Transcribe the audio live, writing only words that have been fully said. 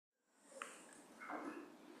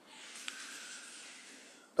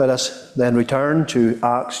Let us then return to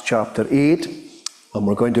Acts chapter 8, and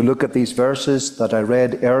we're going to look at these verses that I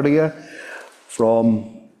read earlier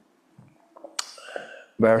from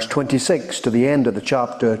verse 26 to the end of the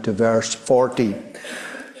chapter to verse 40.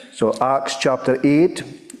 So Acts chapter 8,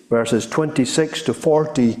 verses 26 to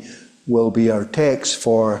 40 will be our text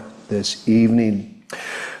for this evening.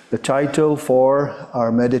 The title for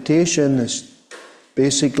our meditation is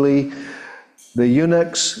basically The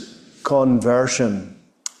Eunuch's Conversion.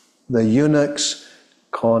 The Eunuch's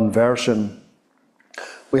Conversion.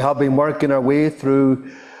 We have been working our way through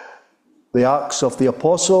the Acts of the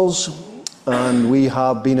Apostles, and we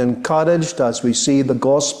have been encouraged as we see the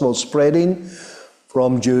gospel spreading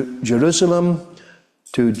from Jerusalem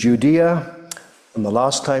to Judea. And the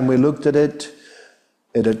last time we looked at it,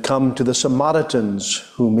 it had come to the Samaritans,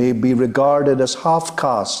 who may be regarded as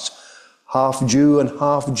half-castes, half Jew and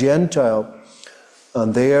half Gentile.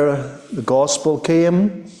 And there the gospel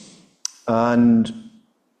came, and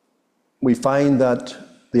we find that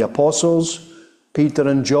the apostles, Peter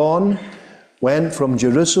and John, went from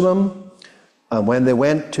Jerusalem, and when they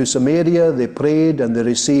went to Samaria, they prayed and they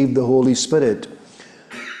received the Holy Spirit.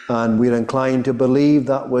 And we're inclined to believe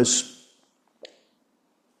that was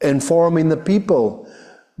informing the people,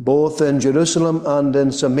 both in Jerusalem and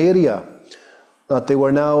in Samaria, that they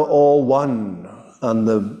were now all one, and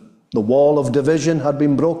the wall of division had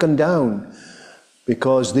been broken down,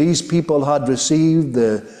 because these people had received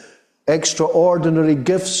the extraordinary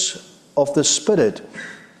gifts of the Spirit,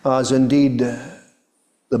 as indeed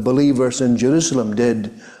the believers in Jerusalem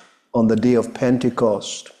did on the day of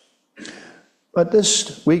Pentecost. But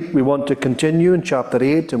this week we want to continue in chapter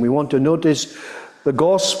 8, and we want to notice the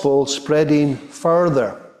gospel spreading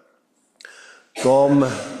further from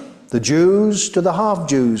the Jews to the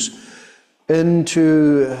half-Jews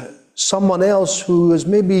into someone else who is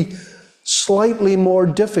maybe slightly more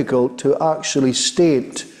difficult to actually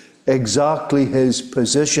state exactly his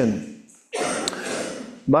position.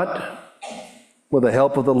 But with the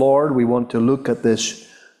help of the Lord, we want to look at this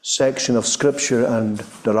section of Scripture and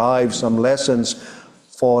derive some lessons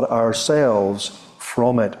for ourselves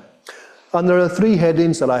from it. And there are three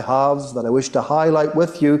headings that I have that I wish to highlight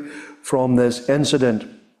with you from this incident.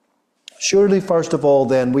 Surely, first of all,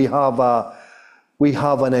 then, we have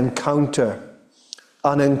an encounter,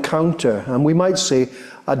 and we might say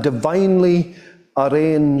a divinely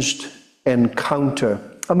arranged encounter.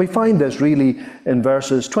 And we find this really in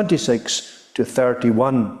verses 26 to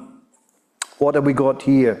 31. What have we got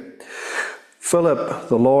here? Philip,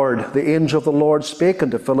 the angel of the Lord spake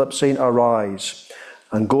unto Philip, saying, Arise,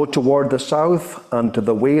 and go toward the south, and to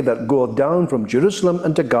the way that goeth down from Jerusalem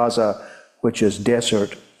unto Gaza, which is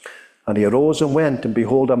desert. And he arose and went, and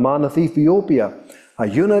behold, a man of Ethiopia, a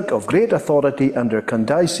eunuch of great authority under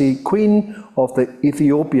Candace, queen of the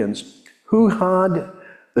Ethiopians, who had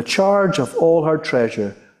the charge of all her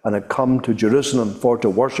treasure, and had come to Jerusalem for to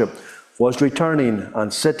worship, was returning,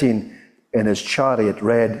 and sitting in his chariot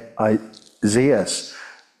read Isaiah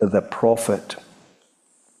the prophet.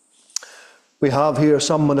 We have here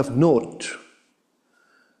someone of note.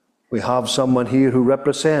 We have someone here who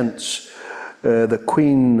represents the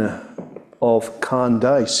queen of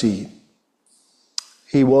Candace.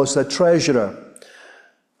 He was the treasurer,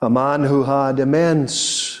 a man who had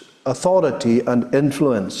immense authority and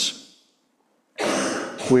influence.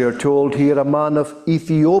 We are told here a man of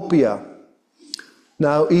Ethiopia.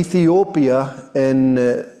 Now, Ethiopia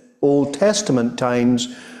in Old Testament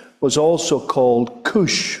times was also called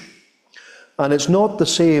Cush. And it's not the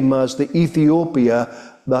same as the Ethiopia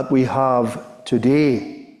that we have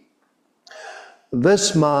today.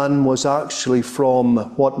 This man was actually from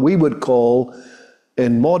what we would call,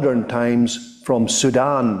 in modern times, from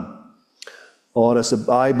Sudan, or as the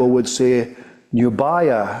Bible would say,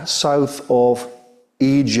 Nubia, south of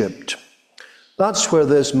Egypt. That's where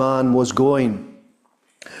this man was going.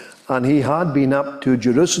 And he had been up to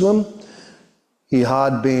Jerusalem. He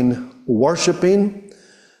had been worshipping.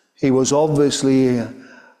 He was obviously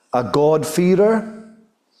a God-fearer.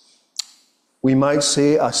 We might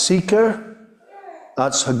say a seeker.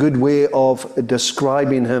 That's a good way of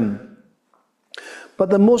describing him. But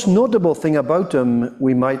the most notable thing about him,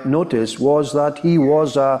 we might notice, was that he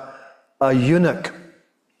was a eunuch.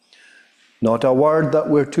 Not a word that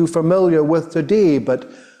we're too familiar with today, but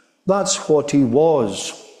that's what he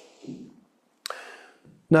was.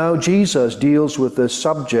 Now, Jesus deals with this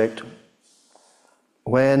subject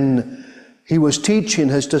when he was teaching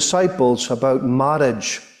his disciples about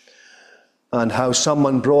marriage and how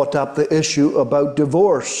someone brought up the issue about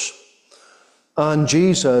divorce. And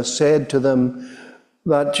Jesus said to them,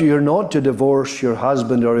 that you're not to divorce your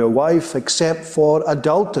husband or your wife except for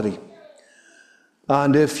adultery.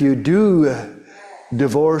 And if you do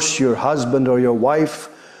divorce your husband or your wife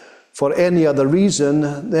for any other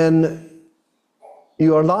reason, then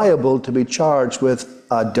you are liable to be charged with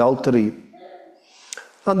adultery.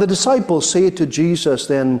 And the disciples say to Jesus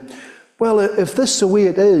then, well, if this is the way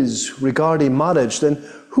it is regarding marriage, then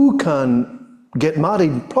who can get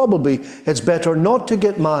married? Probably it's better not to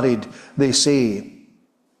get married, they say.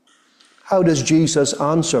 How does Jesus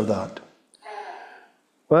answer that?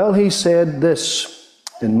 Well, he said this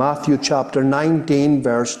in Matthew chapter 19,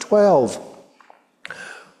 verse 12.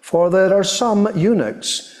 For there are some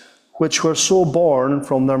eunuchs which were so born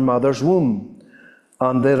from their mother's womb,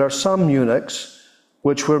 and there are some eunuchs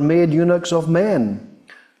which were made eunuchs of men,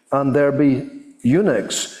 and there be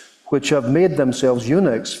eunuchs which have made themselves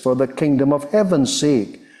eunuchs for the kingdom of heaven's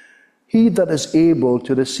sake. He that is able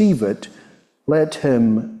to receive it, let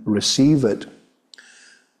him receive it.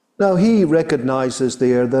 Now he recognizes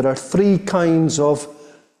there are three kinds of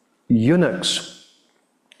eunuchs.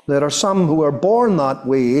 There are some who are born that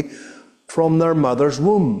way from their mother's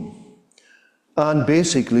womb. And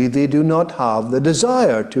basically they do not have the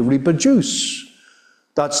desire to reproduce.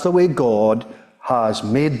 That's the way God has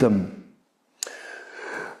made them.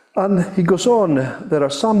 And he goes on, there are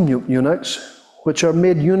some eunuchs which are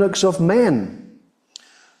made eunuchs of men.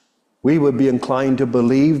 We would be inclined to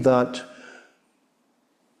believe that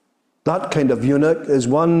that kind of eunuch is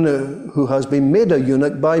one who has been made a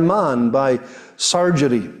eunuch by man, by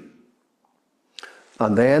surgery.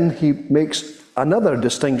 And then he makes another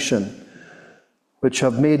distinction, which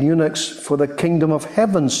have made eunuchs for the kingdom of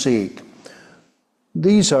heaven's sake.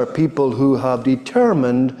 These are people who have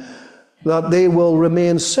determined that they will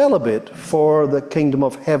remain celibate for the kingdom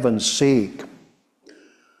of heaven's sake.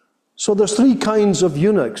 So there's three kinds of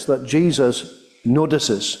eunuchs that Jesus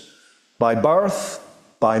notices: by birth,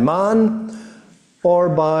 by man, or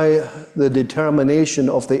by the determination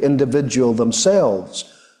of the individual themselves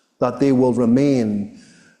that they will remain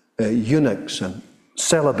eunuchs and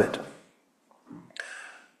celibate.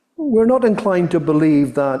 We're not inclined to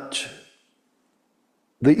believe that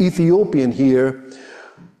the Ethiopian here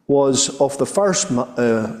was of the first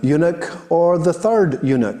eunuch or the third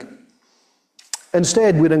eunuch.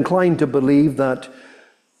 Instead, we're inclined to believe that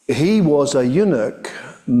he was a eunuch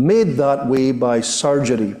made that way by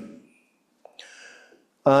surgery.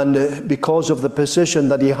 And because of the position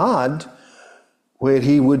that he had, where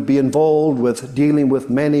he would be involved with dealing with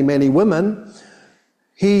many, many women,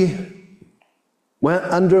 he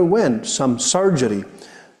underwent some surgery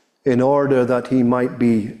in order that he might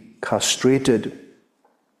be castrated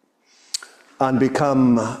and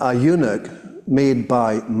become a eunuch made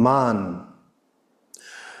by man.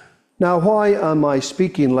 Now, why am I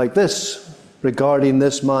speaking like this regarding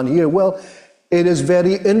this man here? Well, it is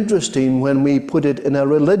very interesting when we put it in a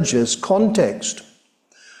religious context,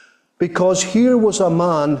 because here was a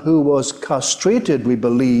man who was castrated, we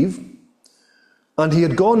believe, and he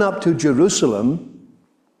had gone up to Jerusalem.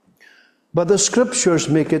 But the scriptures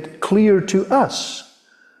make it clear to us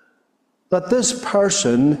that this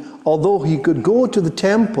person, although he could go to the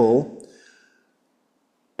temple,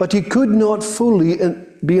 but he could not fully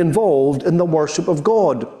be involved in the worship of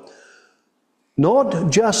God.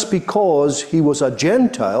 Not just because he was a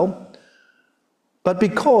Gentile, but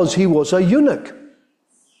because he was a eunuch.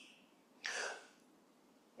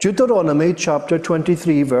 Deuteronomy chapter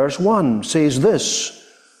 23 verse 1 says this.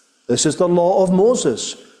 This is the law of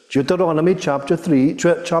Moses. Deuteronomy chapter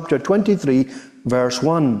 23 verse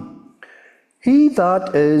 1. He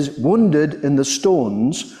that is wounded in the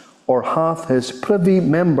stones, or hath his privy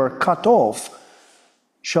member cut off,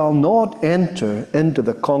 shall not enter into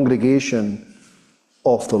the congregation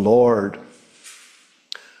of the Lord.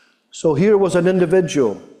 So here was an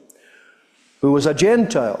individual who was a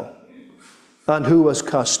Gentile and who was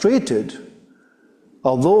castrated,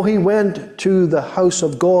 although he went to the house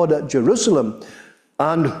of God at Jerusalem,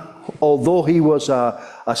 and although he was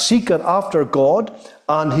a seeker after God,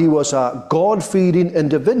 and he was a God-fearing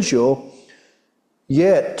individual,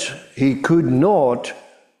 yet he could not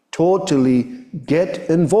totally get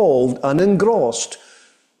involved and engrossed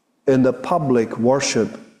in the public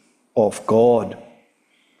worship of God.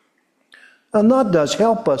 And that does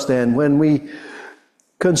help us then when we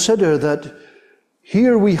consider that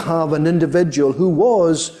here we have an individual who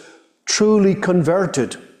was truly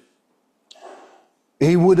converted.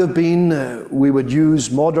 He would have been, we would use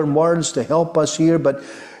modern words to help us here, but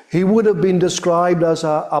he would have been described as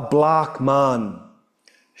a black man.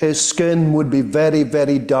 His skin would be very,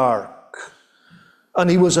 very dark. And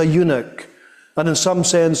he was a eunuch. And in some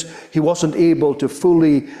sense, he wasn't able to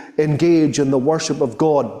fully engage in the worship of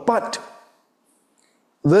God. But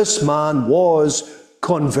this man was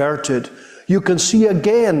converted. You can see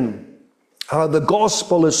again how the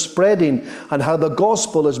gospel is spreading and how the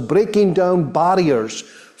gospel is breaking down barriers.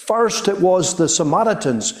 First it was the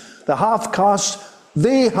Samaritans, the half-castes.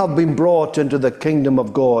 They have been brought into the kingdom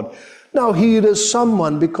of God. Now here is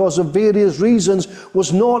someone, because of various reasons,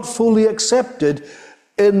 was not fully accepted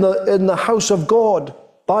in the house of God,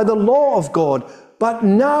 by the law of God. But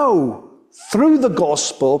now, through the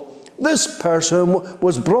gospel, this person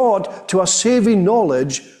was brought to a saving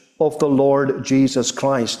knowledge of the Lord Jesus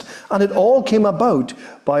Christ. And it all came about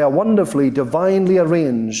by a wonderfully, divinely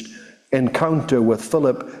arranged encounter with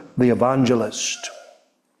Philip the evangelist.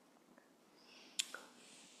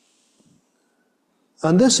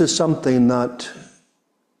 And this is something that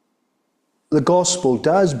the gospel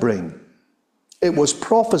does bring. It was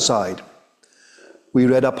prophesied. We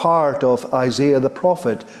read a part of Isaiah the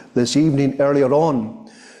prophet this evening earlier on.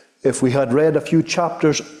 If we had read a few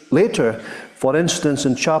chapters later, for instance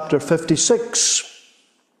in chapter 56,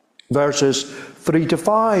 verses 3 to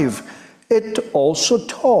 5, it also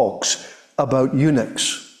talks about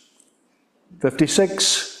eunuchs.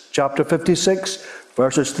 Chapter 56,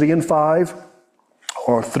 verses 3 and 5,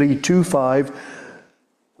 or 3 to 5,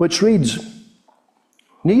 which reads,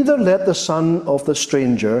 "Neither let the son of the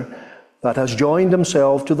stranger that has joined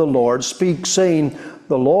himself to the Lord speak, saying,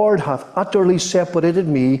 The Lord hath utterly separated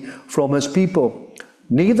me from his people.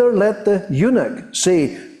 Neither let the eunuch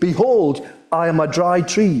say, Behold, I am a dry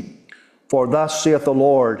tree. For thus saith the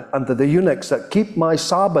Lord unto the eunuchs that keep my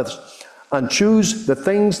Sabbaths, and choose the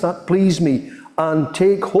things that please me, and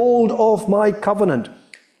take hold of my covenant.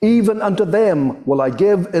 Even unto them will I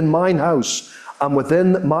give in mine house, and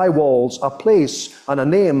within my walls a place and a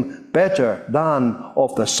name better than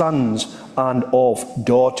of the sons and of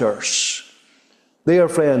daughters." There,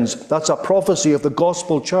 friends, that's a prophecy of the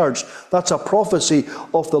gospel church. That's a prophecy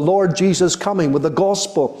of the Lord Jesus coming with the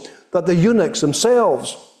gospel, that the eunuchs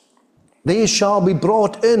themselves, they shall be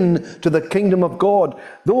brought in to the kingdom of God.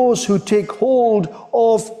 Those who take hold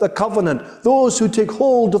of the covenant, those who take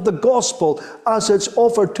hold of the gospel as it's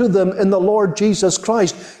offered to them in the Lord Jesus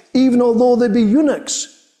Christ, even although they be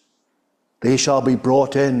eunuchs, they shall be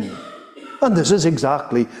brought in. And this is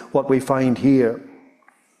exactly what we find here.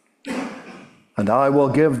 "And I will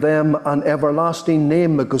give them an everlasting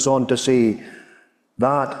name," it goes on to say,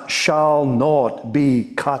 "that shall not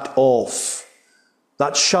be cut off."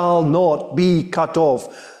 That shall not be cut off.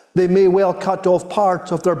 They may well cut off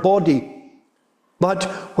parts of their body, but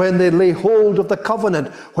when they lay hold of the covenant,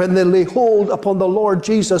 when they lay hold upon the Lord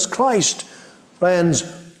Jesus Christ, friends,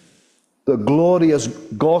 the glorious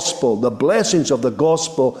gospel, the blessings of the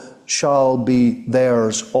gospel shall be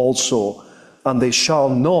theirs also, and they shall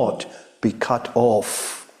not be cut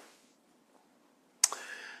off.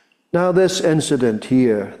 Now this incident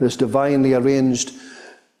here, this divinely arranged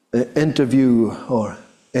interview or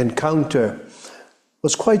encounter,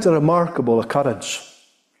 was quite a remarkable occurrence.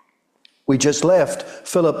 We just left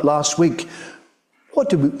Philip last week.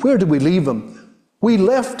 Where did we leave him? We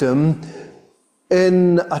left him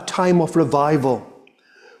in a time of revival.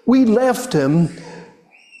 We left him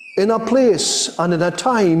in a place and in a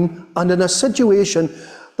time and in a situation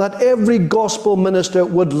that every gospel minister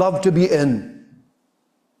would love to be in.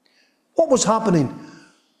 What was happening?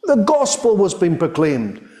 The gospel was being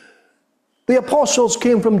proclaimed. The apostles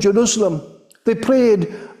came from Jerusalem. They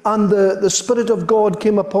prayed, and the Spirit of God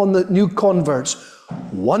came upon the new converts.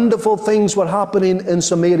 Wonderful things were happening in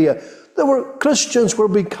Samaria. Christians were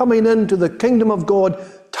coming into the kingdom of God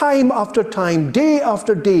time after time, day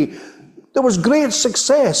after day. There was great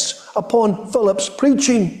success upon Philip's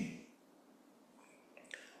preaching.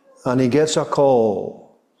 And he gets a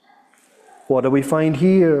call. What do we find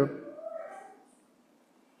here?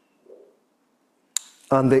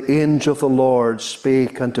 "And the angel of the Lord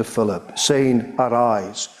spake unto Philip, saying,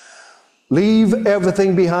 Arise, leave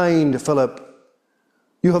everything behind, Philip.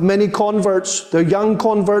 You have many converts. They're young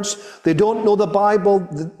converts. They don't know the Bible.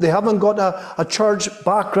 They haven't got a church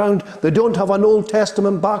background. They don't have an Old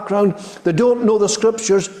Testament background. They don't know the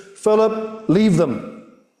scriptures. Philip, leave them."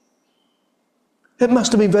 It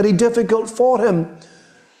must have been very difficult for him.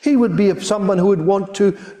 He would be someone who would want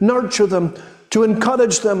to nurture them, to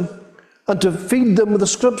encourage them, and to feed them with the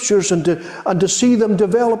scriptures, and to see them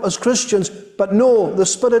develop as Christians. But no, the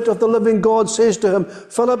Spirit of the living God says to him,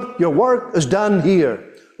 "Philip, your work is done here.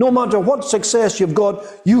 No matter what success you've got,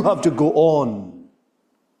 you have to go on."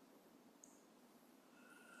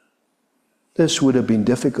 This would have been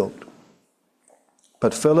difficult.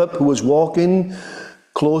 But Philip, who was walking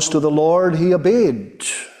Close to the Lord, he obeyed.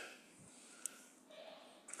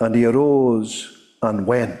 And he arose and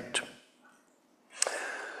went.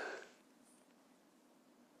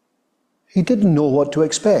 He didn't know what to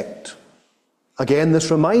expect. Again, this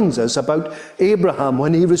reminds us about Abraham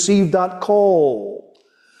when he received that call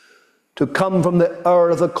to come from the Ur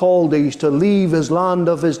of the Chaldees, to leave his land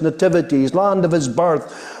of his nativity, his land of his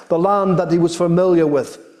birth, the land that he was familiar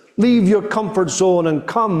with. Leave your comfort zone and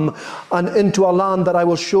come and into a land that I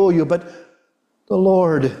will show you. But the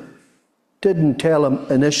Lord didn't tell him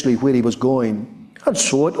initially where he was going. And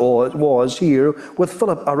so it was here with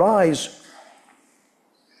Philip. Arise.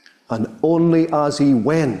 And only as he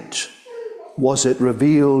went was it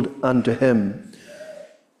revealed unto him.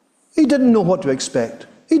 He didn't know what to expect.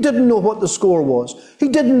 He didn't know what the score was. He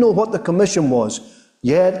didn't know what the commission was.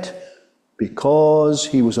 Yet, because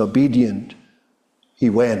he was obedient, he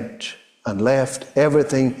went and left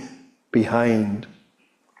everything behind.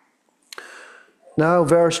 Now,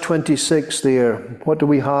 verse 26 there. What do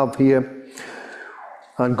we have here?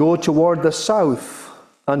 And go toward the south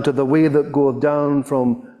unto the way that goeth down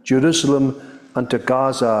from Jerusalem unto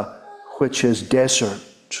Gaza, which is desert.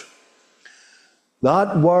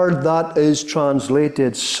 That word that is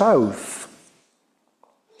translated south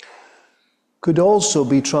could also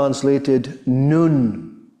be translated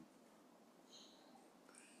noon.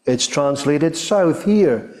 It's translated south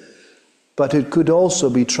here, but it could also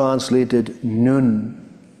be translated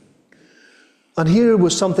noon. And here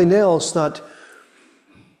was something else that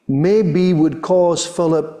maybe would cause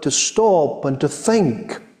Philip to stop and to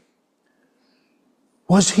think.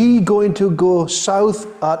 Was he going to go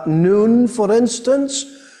south at noon, for instance,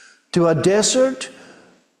 to a desert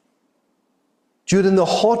during the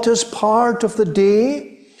hottest part of the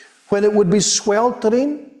day, when it would be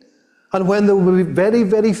sweltering and when there would be very,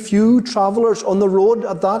 very few travelers on the road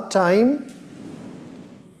at that time?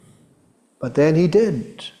 But then he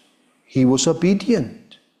did. He was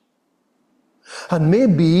obedient. And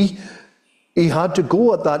maybe he had to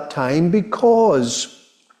go at that time because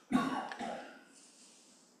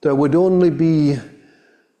there would only be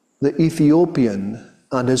the Ethiopian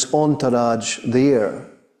and his entourage there.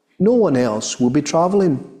 No one else would be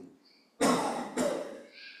traveling.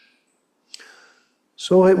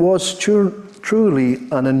 So it was truly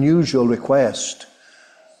an unusual request,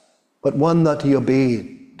 but one that he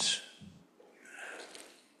obeyed.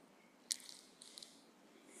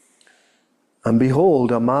 And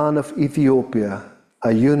behold, a man of Ethiopia,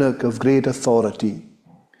 a eunuch of great authority.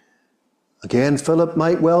 Again, Philip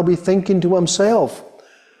might well be thinking to himself,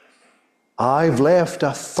 I've left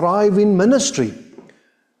a thriving ministry.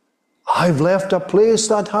 I've left a place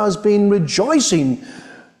that has been rejoicing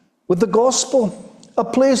with the gospel, a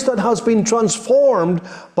place that has been transformed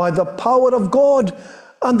by the power of God.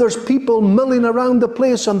 And there's people milling around the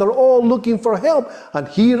place and they're all looking for help. And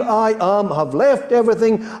here I am, have left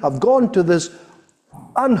everything. I've gone to this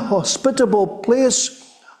unhospitable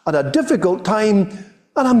place at a difficult time,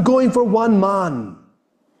 and I'm going for one man.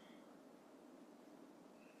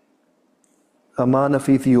 A man of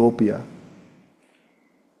Ethiopia.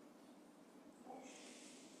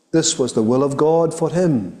 This was the will of God for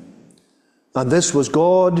him. And this was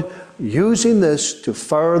God using this to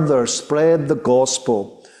further spread the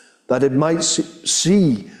gospel, that it might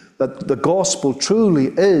see that the gospel truly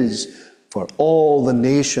is for all the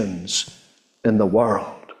nations in the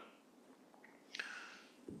world.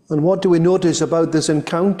 And what do we notice about this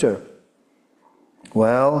encounter?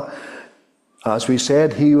 Well, as we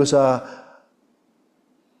said, he was a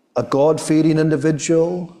God-fearing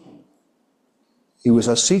individual. He was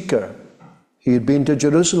a seeker. He had been to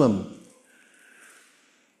Jerusalem.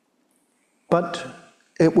 But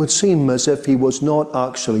it would seem as if he was not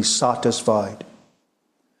actually satisfied.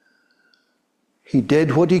 He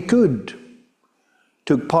did what he could,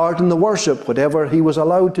 took part in the worship, whatever he was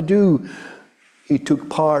allowed to do. He took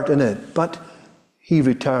part in it, but he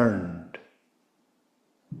returned.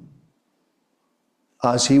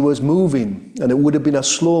 As he was moving, and it would have been a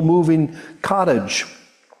slow-moving carriage,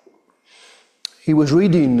 he was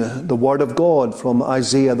reading the Word of God from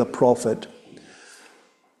Isaiah the prophet.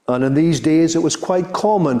 And in these days, it was quite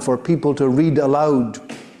common for people to read aloud.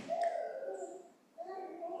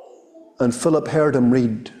 And Philip heard him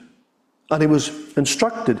read. And he was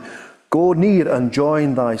instructed, go near and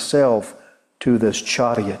join thyself to this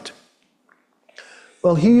chariot.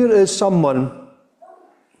 Well, here is someone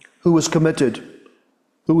who was committed,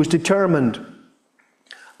 who was determined,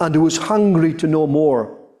 and who was hungry to know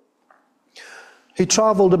more. He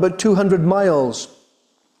traveled about 200 miles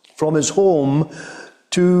from his home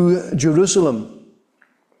to Jerusalem.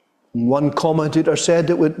 One commentator said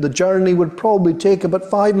the journey would probably take about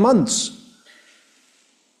 5 months.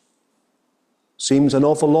 Seems an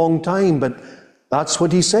awful long time, but that's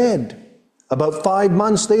what he said. About 5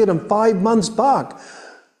 months there and 5 months back.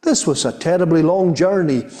 This was a terribly long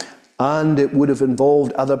journey, and it would have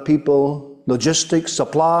involved other people, logistics,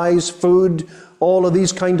 supplies, food, all of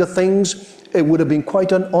these kind of things. It would have been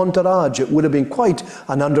quite an entourage. It would have been quite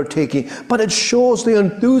an undertaking. But it shows the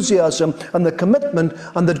enthusiasm and the commitment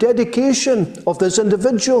and the dedication of this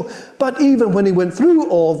individual. But even when he went through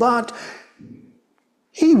all that,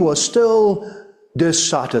 he was still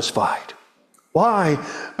dissatisfied. Why?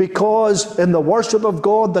 Because in the worship of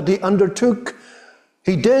God that he undertook,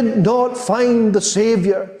 he did not find the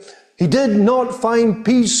Savior. He did not find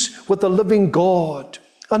peace with the living God.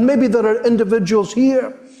 And maybe there are individuals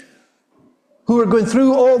here who are going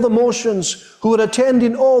through all the motions, who are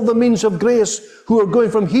attending all the means of grace, who are going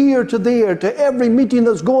from here to there, to every meeting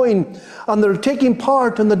that's going, and they're taking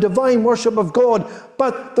part in the divine worship of God,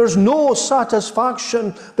 but there's no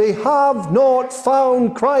satisfaction. They have not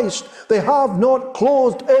found Christ. They have not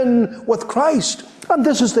closed in with Christ. And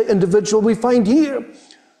this is the individual we find here.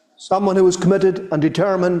 Someone who is committed and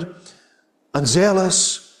determined and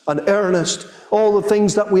zealous and earnest, all the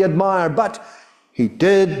things that we admire, but he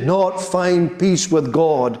did not find peace with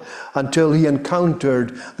God until he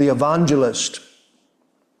encountered the evangelist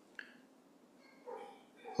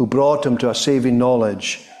who brought him to a saving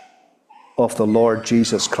knowledge of the Lord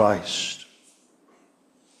Jesus Christ.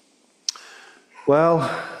 Well,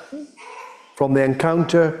 from the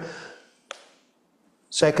encounter,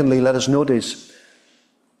 secondly, let us notice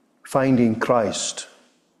finding Christ.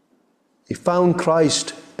 He found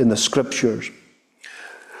Christ in the Scriptures.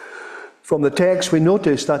 From the text, we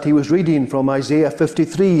notice that he was reading from Isaiah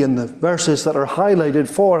 53, and the verses that are highlighted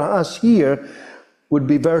for us here would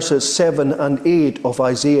be verses 7 and 8 of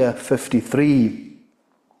Isaiah 53.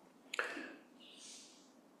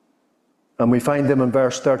 And we find them in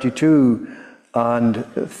verse 32 and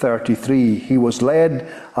 33. He was led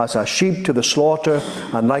as a sheep to the slaughter,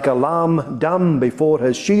 and like a lamb dumb before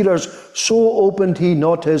his shearers, so opened he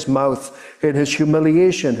not his mouth. In his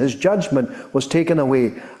humiliation, his judgment was taken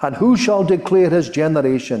away. And who shall declare his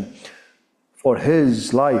generation? For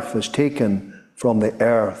his life is taken from the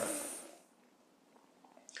earth.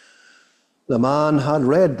 The man had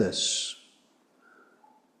read this,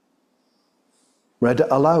 read it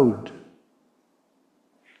aloud.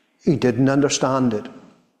 He didn't understand it.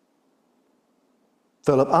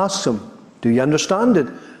 Philip asks him, "Do you understand it?"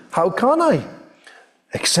 "How can I?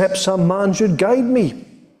 Except some man should guide me."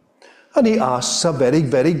 And he asks a very,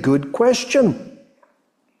 very good question.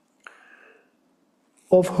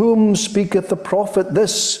 Of whom speaketh the prophet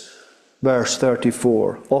this? Verse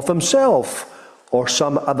 34. Of himself or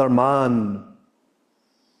some other man?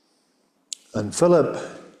 And Philip,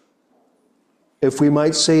 if we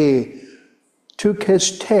might say, took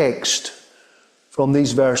his text from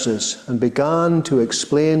these verses and began to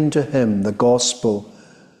explain to him the gospel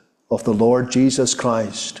of the Lord Jesus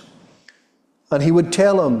Christ. And he would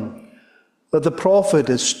tell him that the prophet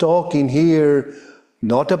is talking here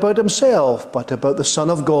not about himself, but about the Son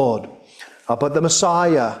of God, about the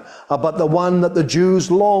Messiah, about the one that the Jews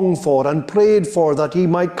longed for and prayed for that he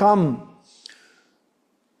might come.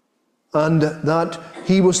 And that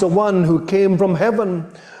he was the one who came from heaven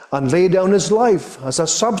and laid down his life as a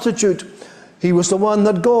substitute. He was the one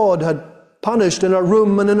that God had punished in our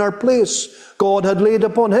room and in our place. God had laid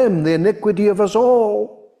upon him the iniquity of us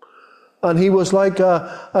all. And he was like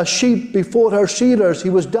a sheep before her shearers. He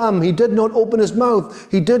was dumb. He did not open his mouth.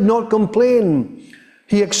 He did not complain.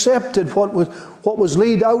 He accepted what was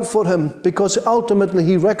laid out for him, because ultimately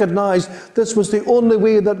he recognized this was the only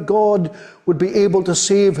way that God would be able to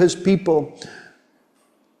save his people.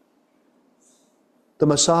 The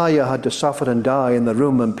Messiah had to suffer and die in the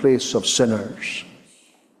room and place of sinners.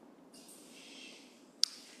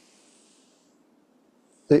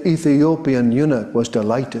 The Ethiopian eunuch was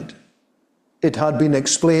delighted. It had been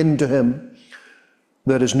explained to him.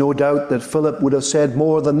 There is no doubt that Philip would have said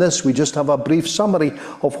more than this. We just have a brief summary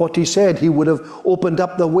of what he said. He would have opened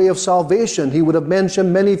up the way of salvation. He would have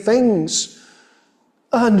mentioned many things.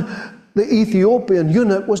 And the Ethiopian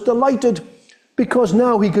eunuch was delighted, because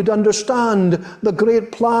now he could understand the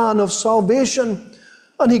great plan of salvation,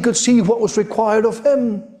 and he could see what was required of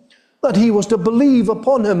him, that he was to believe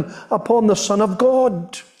upon him, upon the Son of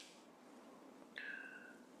God.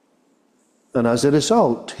 And as a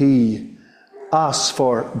result, he asks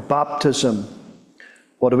for baptism.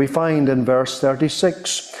 What do we find in verse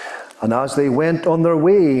 36? And as they went on their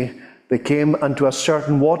way, they came unto a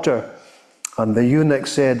certain water, and the eunuch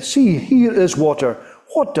said, "See, here is water.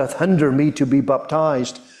 what doth hinder me to be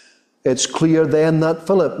baptized? It's clear then that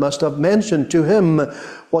Philip must have mentioned to him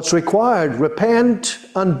what's required. Repent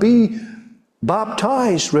and be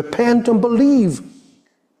baptized. Repent and believe.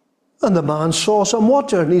 And the man saw some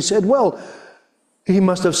water, and he said, well, he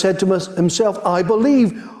must have said to himself, I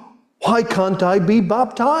believe. Why can't I be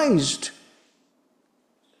baptized?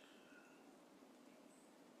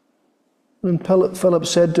 And Philip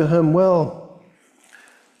said to him, well,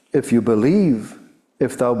 if you believe,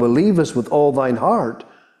 if thou believest with all thine heart,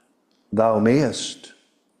 thou mayest.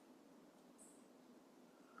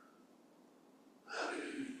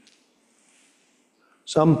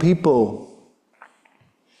 Some people,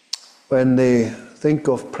 when they think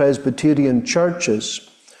of Presbyterian churches,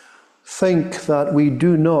 think that we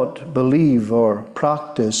do not believe or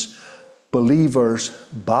practice believers'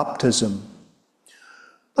 baptism.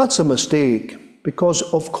 That's a mistake, because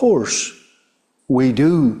of course we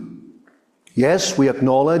do. Yes, we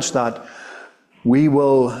acknowledge that we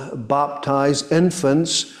will baptize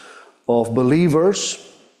infants of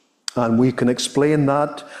believers, and we can explain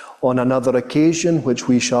that on another occasion, which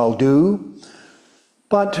we shall do.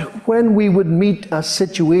 But when we would meet a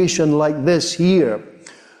situation like this here,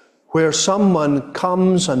 where someone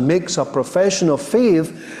comes and makes a profession of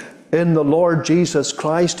faith in the Lord Jesus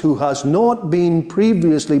Christ who has not been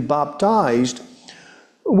previously baptized,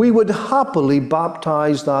 we would happily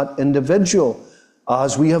baptize that individual,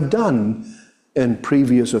 as we have done in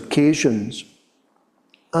previous occasions.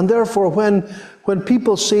 And therefore, when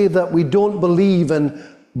people say that we don't believe in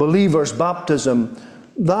believers' baptism,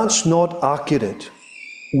 that's not accurate.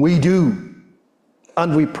 We do,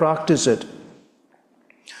 and we practice it.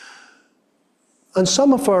 And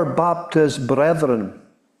some of our Baptist brethren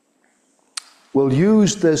will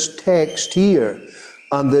use this text here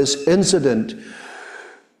and this incident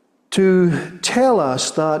to tell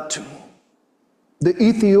us that the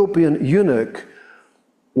Ethiopian eunuch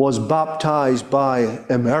was baptized by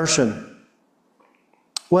immersion.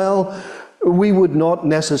 Well, we would not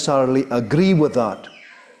necessarily agree with that.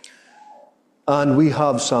 And we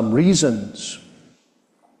have some reasons.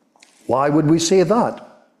 Why would we say that?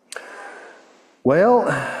 Well,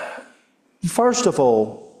 first of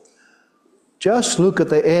all, just look at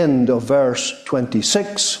the end of verse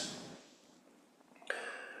 26.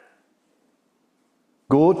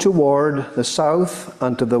 Go toward the south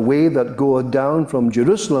unto the way that goeth down from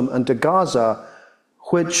Jerusalem unto Gaza,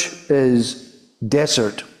 which is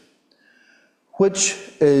desert. Which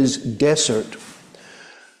is desert.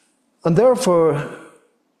 And therefore,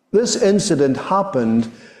 this incident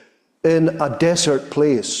happened in a desert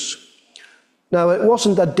place. Now, it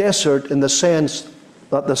wasn't a desert in the sense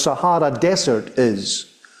that the Sahara Desert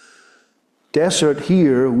is. Desert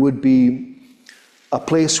here would be a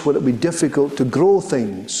place where it would be difficult to grow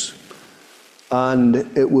things, and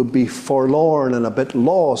it would be forlorn and a bit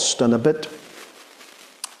lost and a bit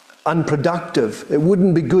unproductive. It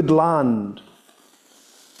wouldn't be good land.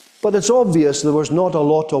 But it's obvious there was not a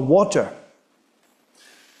lot of water.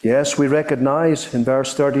 Yes, we recognize in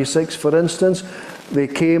verse 36, for instance, they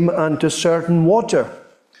came unto certain water.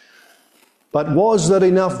 But was there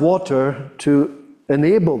enough water to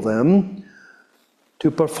enable them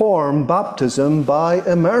to perform baptism by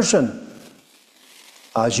immersion?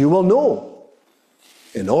 As you will know,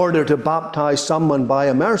 in order to baptize someone by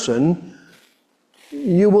immersion,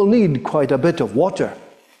 you will need quite a bit of water.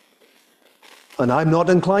 And I'm not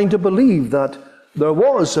inclined to believe that there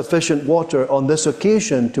was sufficient water on this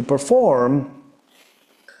occasion to perform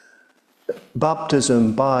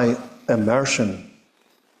baptism by immersion.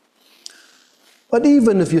 But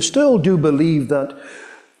even if you still do believe that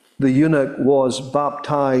the eunuch was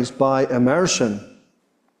baptized by immersion,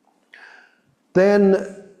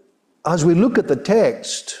 then as we look at the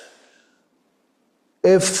text,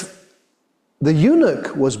 if the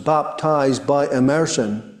eunuch was baptized by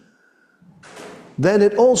immersion, then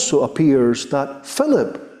it also appears that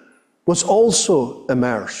Philip was also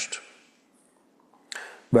immersed.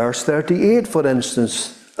 Verse 38, for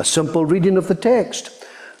instance, a simple reading of the text.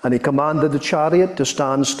 And he commanded the chariot to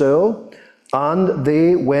stand still, and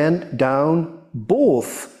they went down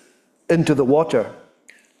both into the water,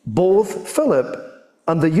 both Philip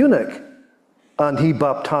and the eunuch, and he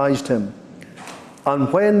baptized him.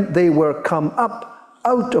 And when they were come up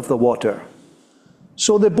out of the water,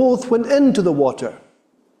 so they both went into the water,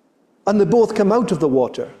 and they both came out of the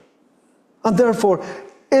water. And therefore,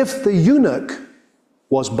 if the eunuch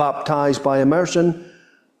was baptized by immersion,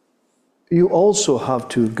 you also have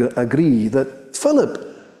to agree that Philip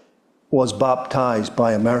was baptized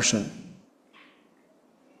by immersion.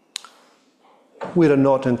 We are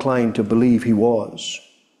not inclined to believe he was.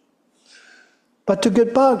 But to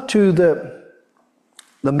get back to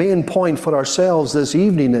the main point for ourselves this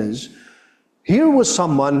evening is, here was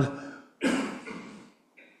someone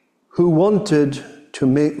who wanted to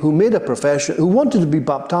be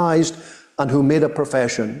baptized and who made a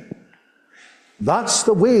profession. That's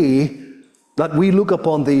the way that we look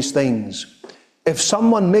upon these things. If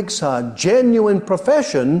someone makes a genuine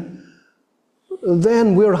profession,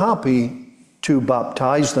 then we're happy to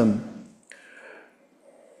baptize them.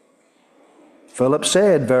 Philip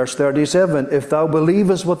said, verse 37, if thou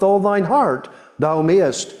believest with all thine heart, thou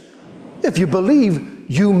mayest. If you believe,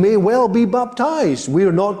 you may well be baptized.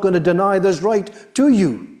 We're not going to deny this right to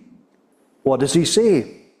you. What does he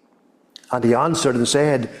say? And he answered and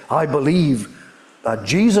said, I believe that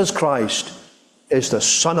Jesus Christ is the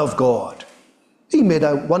Son of God. He made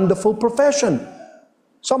a wonderful profession.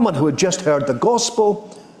 Someone who had just heard the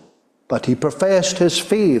gospel, but he professed his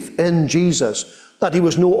faith in Jesus, that he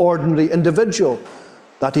was no ordinary individual,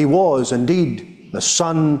 that he was indeed the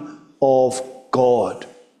Son of God.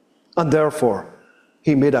 And therefore,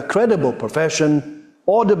 he made a credible profession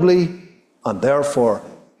audibly, and therefore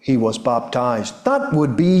he was baptized. That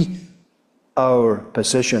would be our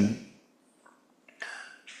position.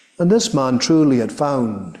 And this man truly had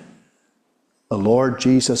found the Lord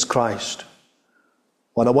Jesus Christ.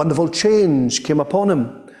 What a wonderful change came upon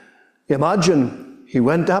him. Imagine, he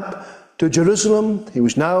went up to Jerusalem. He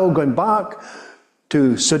was now going back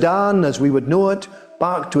to Sudan, as we would know it,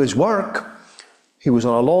 back to his work. He was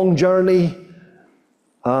on a long journey,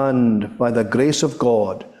 and by the grace of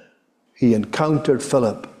God, he encountered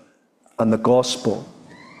Philip and the gospel,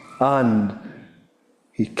 and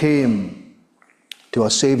he came to a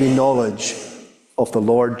saving knowledge of the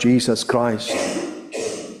Lord Jesus Christ.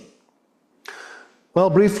 Well,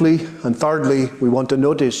 briefly and thirdly, we want to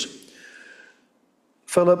notice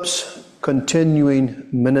Philip's continuing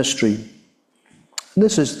ministry. And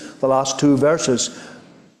this is the last two verses,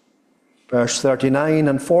 verse 39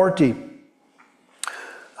 and 40.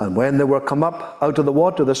 And when they were come up out of the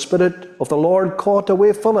water, the Spirit of the Lord caught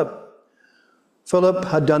away Philip. Philip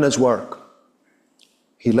had done his work.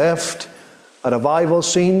 He left a revival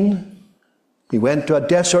scene. He went to a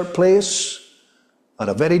desert place at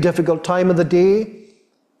a very difficult time of the day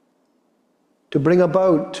to bring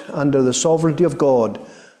about, under the sovereignty of God,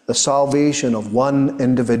 the salvation of one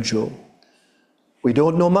individual. We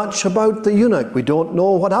don't know much about the eunuch. We don't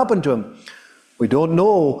know what happened to him. We don't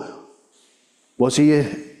know, was he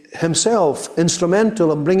himself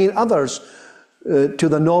instrumental in bringing others to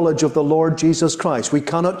the knowledge of the Lord Jesus Christ? We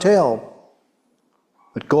cannot tell.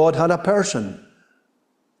 But God had a person,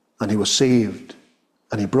 and he was saved.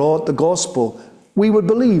 And he brought the gospel, we would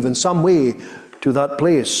believe, in some way to that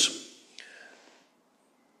place.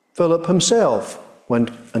 Philip himself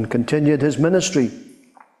went and continued his ministry.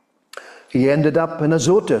 He ended up in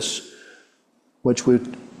Azotus, which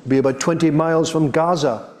would be about 20 miles from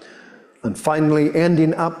Gaza, and finally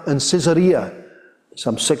ending up in Caesarea,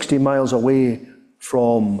 some 60 miles away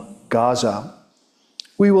from Gaza.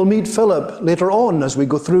 We will meet Philip later on as we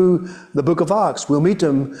go through the book of Acts. We'll meet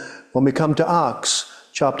him when we come to Acts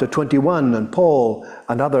chapter 21, and Paul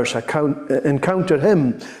and others encountered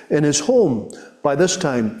him in his home. By this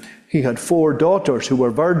time, he had 4 daughters who were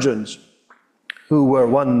virgins, who were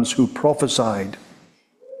ones who prophesied.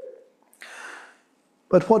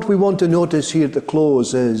 But what we want to notice here at the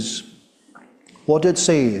close is what it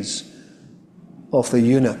says of the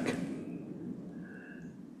eunuch.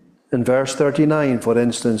 In verse 39, for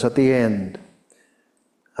instance, at the end,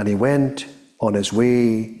 and he went on his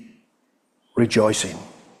way rejoicing.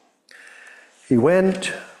 He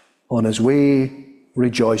went on his way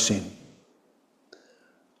rejoicing.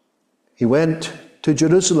 He went to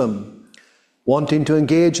Jerusalem wanting to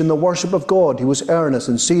engage in the worship of God. He was earnest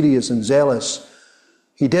and serious and zealous.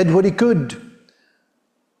 He did what he could.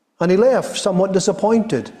 And he left somewhat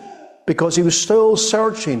disappointed because he was still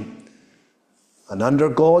searching. And under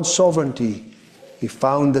God's sovereignty, he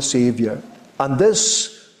found the Savior. And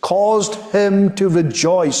this caused him to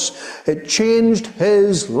rejoice. It changed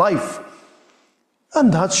his life.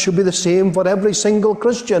 And that should be the same for every single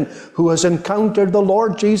Christian who has encountered the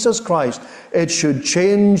Lord Jesus Christ. It should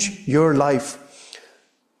change your life.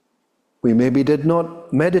 We maybe did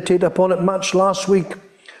not meditate upon it much last week,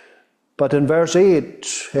 but in verse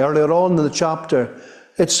 8, earlier on in the chapter,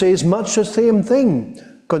 it says much the same thing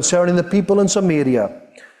concerning the people in Samaria.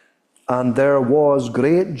 And there was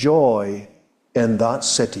great joy in that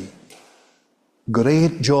city.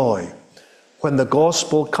 Great joy when the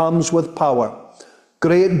gospel comes with power.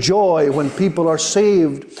 Great joy when people are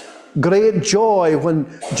saved. Great joy when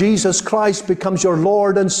Jesus Christ becomes your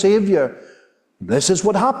Lord and Savior. This is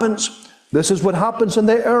what happens. This is what happens in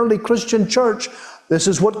the early Christian church. This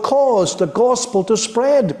is what caused the gospel to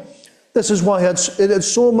spread. This is why it had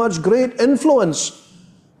so much great influence.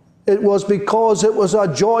 It was because it was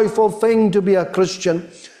a joyful thing to be a Christian.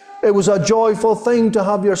 It was a joyful thing to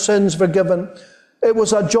have your sins forgiven. It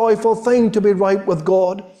was a joyful thing to be right with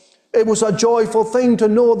God. It was a joyful thing to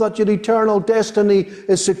know that your eternal destiny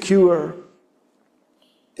is secure.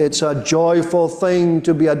 It's a joyful thing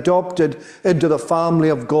to be adopted into the family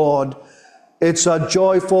of God. It's a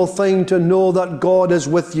joyful thing to know that God is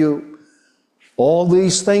with you. All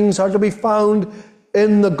these things are to be found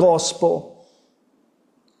in the gospel.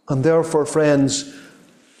 And therefore, friends,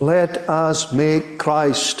 let us make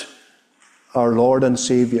Christ our Lord and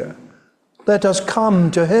Savior. Let us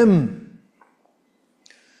come to Him.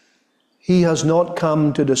 He has not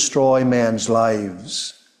come to destroy men's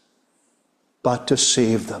lives, but to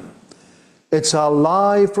save them. It's a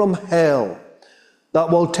lie from hell that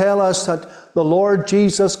will tell us that the Lord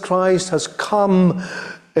Jesus Christ has come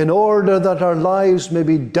in order that our lives may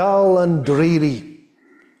be dull and dreary.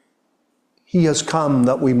 He has come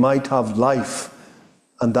that we might have life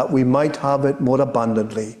and that we might have it more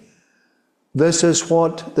abundantly. This is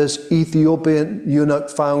what this Ethiopian eunuch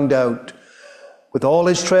found out. With all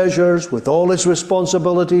his treasures, with all his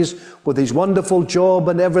responsibilities, with his wonderful job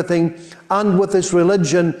and everything, and with his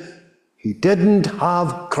religion, he didn't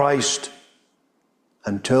have Christ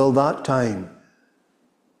until that time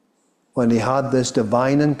when he had this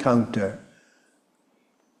divine encounter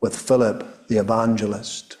with Philip the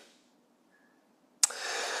evangelist.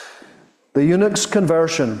 The eunuch's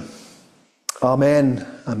conversion. Amen.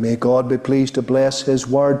 And may God be pleased to bless His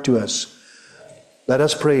word to us. Let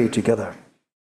us pray together.